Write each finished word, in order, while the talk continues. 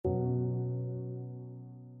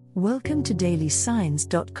Welcome to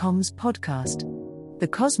dailysigns.com's podcast. The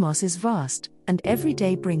cosmos is vast, and every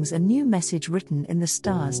day brings a new message written in the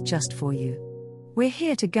stars just for you. We're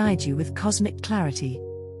here to guide you with cosmic clarity.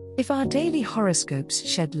 If our daily horoscopes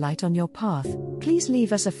shed light on your path, please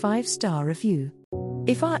leave us a 5-star review.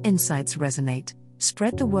 If our insights resonate,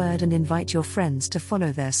 spread the word and invite your friends to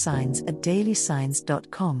follow their signs at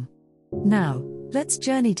dailysigns.com. Now, let's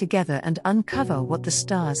journey together and uncover what the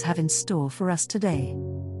stars have in store for us today.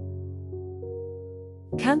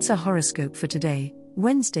 Cancer horoscope for today,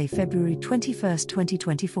 Wednesday, February 21,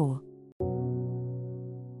 2024.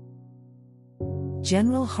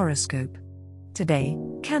 General horoscope. Today,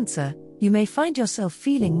 Cancer, you may find yourself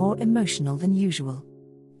feeling more emotional than usual.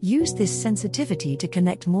 Use this sensitivity to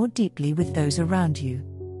connect more deeply with those around you.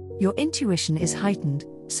 Your intuition is heightened,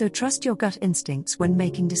 so trust your gut instincts when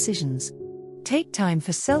making decisions. Take time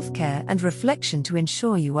for self-care and reflection to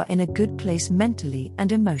ensure you are in a good place mentally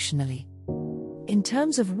and emotionally. In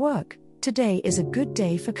terms of work, today is a good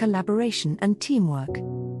day for collaboration and teamwork.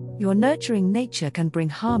 Your nurturing nature can bring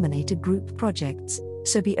harmony to group projects,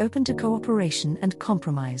 so be open to cooperation and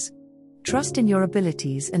compromise. Trust in your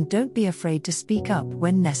abilities and don't be afraid to speak up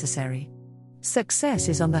when necessary. Success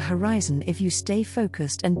is on the horizon if you stay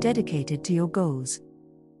focused and dedicated to your goals.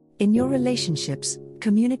 In your relationships,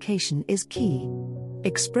 communication is key.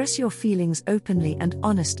 Express your feelings openly and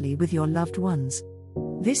honestly with your loved ones.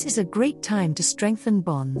 This is a great time to strengthen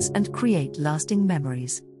bonds and create lasting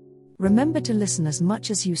memories. Remember to listen as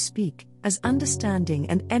much as you speak, as understanding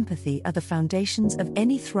and empathy are the foundations of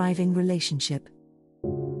any thriving relationship.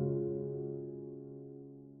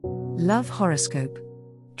 Love horoscope.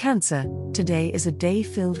 Cancer, today is a day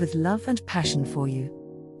filled with love and passion for you.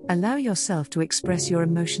 Allow yourself to express your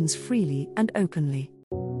emotions freely and openly.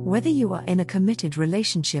 Whether you are in a committed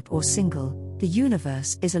relationship or single, the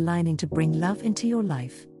universe is aligning to bring love into your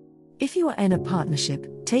life. If you are in a partnership,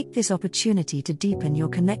 take this opportunity to deepen your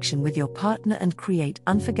connection with your partner and create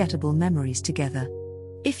unforgettable memories together.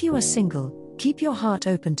 If you are single, keep your heart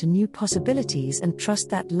open to new possibilities and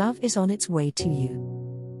trust that love is on its way to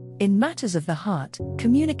you. In matters of the heart,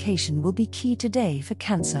 communication will be key today for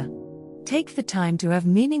Cancer. Take the time to have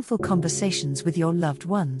meaningful conversations with your loved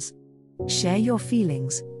ones. Share your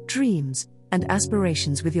feelings, dreams, and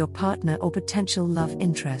aspirations with your partner or potential love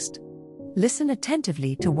interest. Listen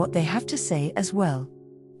attentively to what they have to say as well.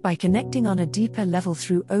 By connecting on a deeper level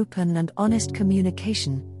through open and honest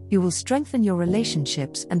communication, you will strengthen your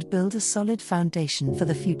relationships and build a solid foundation for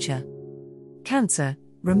the future. Cancer,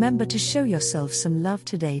 remember to show yourself some love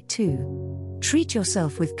today too. Treat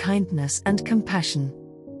yourself with kindness and compassion.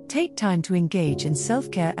 Take time to engage in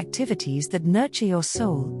self-care activities that nurture your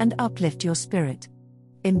soul and uplift your spirit.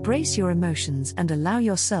 Embrace your emotions and allow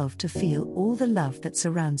yourself to feel all the love that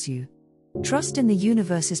surrounds you. Trust in the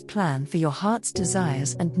universe's plan for your heart's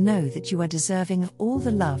desires and know that you are deserving of all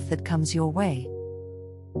the love that comes your way.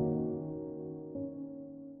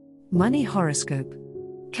 Money horoscope.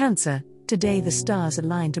 Cancer, today the stars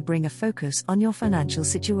align to bring a focus on your financial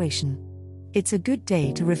situation. It's a good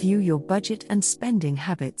day to review your budget and spending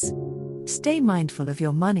habits. Stay mindful of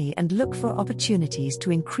your money and look for opportunities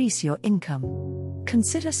to increase your income.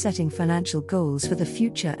 Consider setting financial goals for the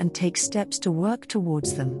future and take steps to work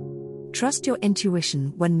towards them. Trust your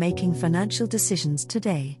intuition when making financial decisions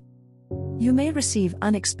today. You may receive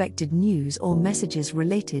unexpected news or messages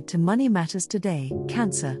related to money matters today,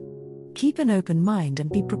 Cancer. Keep an open mind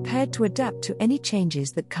and be prepared to adapt to any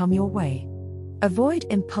changes that come your way. Avoid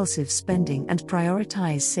impulsive spending and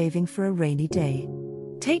prioritize saving for a rainy day.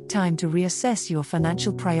 Take time to reassess your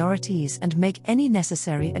financial priorities and make any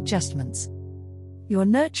necessary adjustments. Your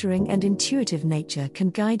nurturing and intuitive nature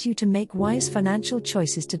can guide you to make wise financial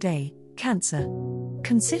choices today, Cancer.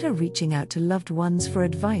 Consider reaching out to loved ones for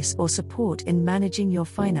advice or support in managing your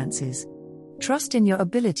finances. Trust in your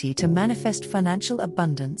ability to manifest financial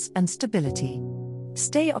abundance and stability.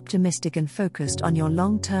 Stay optimistic and focused on your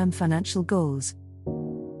long-term financial goals.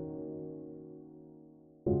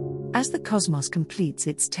 As the cosmos completes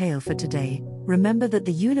its tale for today, remember that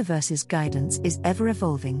the universe's guidance is ever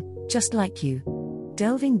evolving, just like you.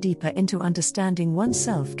 Delving deeper into understanding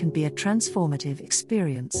oneself can be a transformative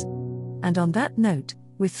experience. And on that note,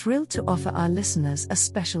 we're thrilled to offer our listeners a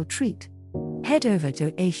special treat. Head over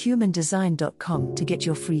to ahumandesign.com to get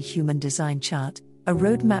your free human design chart, a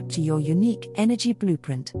roadmap to your unique energy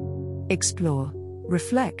blueprint. Explore,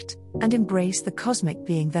 reflect, and embrace the cosmic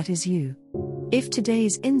being that is you. If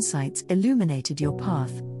today's insights illuminated your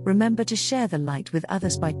path, remember to share the light with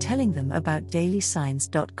others by telling them about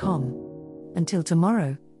dailysigns.com. Until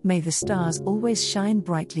tomorrow, may the stars always shine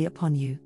brightly upon you.